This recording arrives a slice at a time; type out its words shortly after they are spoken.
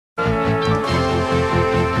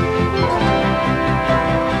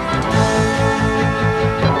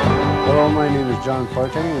is John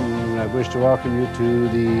Forte, and I wish to welcome you to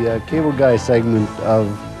the Cable Guy segment of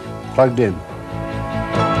Plugged In.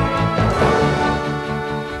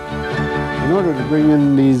 In order to bring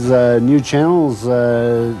in these new channels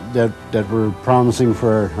that we're promising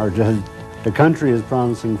for the country is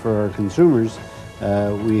promising for our consumers,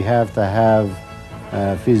 we have to have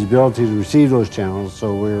feasibility to receive those channels.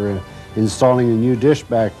 So we're installing a new dish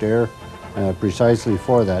back there precisely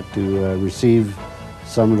for that, to receive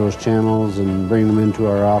some of those channels and bring them into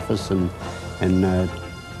our office and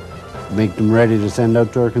make them ready to send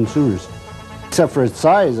out to our consumers. Except for its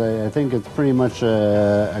size, I think it's pretty much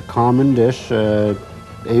a common dish,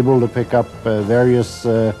 able to pick up various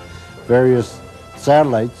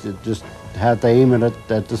satellites. You just have to aim it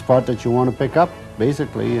at the spot that you want to pick up,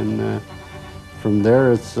 basically, and from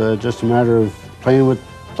there it's just a matter of playing with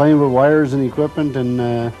wires and equipment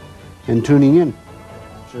and tuning in.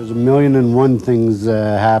 There's 1,000,001 things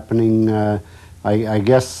happening. I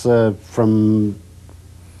guess from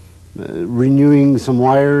renewing some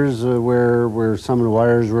wires where some of the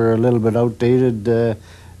wires were a little bit outdated,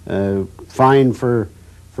 fine for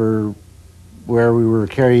where we were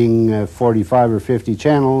carrying 45 or 50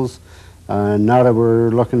 channels. Now that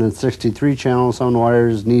we're looking at 63 channels, some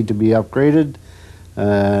wires need to be upgraded.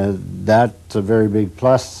 That's a very big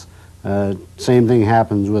plus. Same thing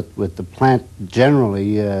happens with the plant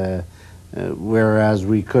generally, whereas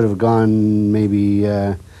we could have gone maybe,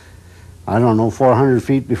 I don't know, 400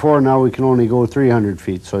 feet before. Now we can only go 300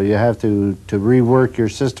 feet. So you have to rework your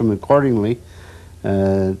system accordingly,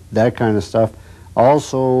 that kind of stuff.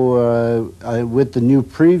 Also, with the new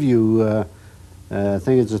preview, I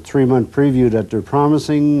think it's a 3-month preview that they're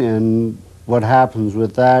promising, and what happens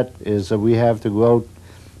with that is that we have to go out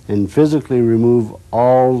and physically remove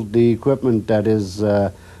all the equipment that is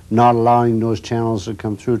not allowing those channels to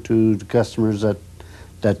come through to the customers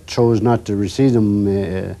that chose not to receive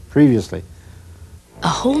them previously. A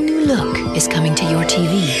whole new look is coming to your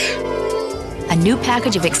TV. A new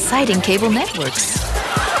package of exciting cable networks.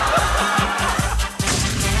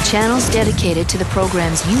 Channels dedicated to the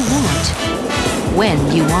programs you want, when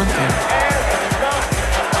you want them.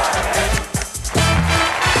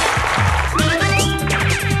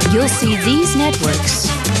 You'll see these networks,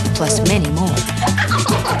 plus many more.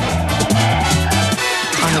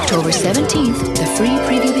 On October 17th, the free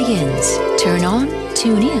preview begins. Turn on,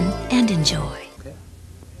 tune in, and enjoy.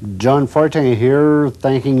 John Forte here,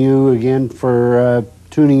 thanking you again for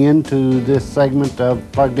tuning in to this segment of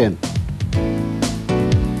Plugged In.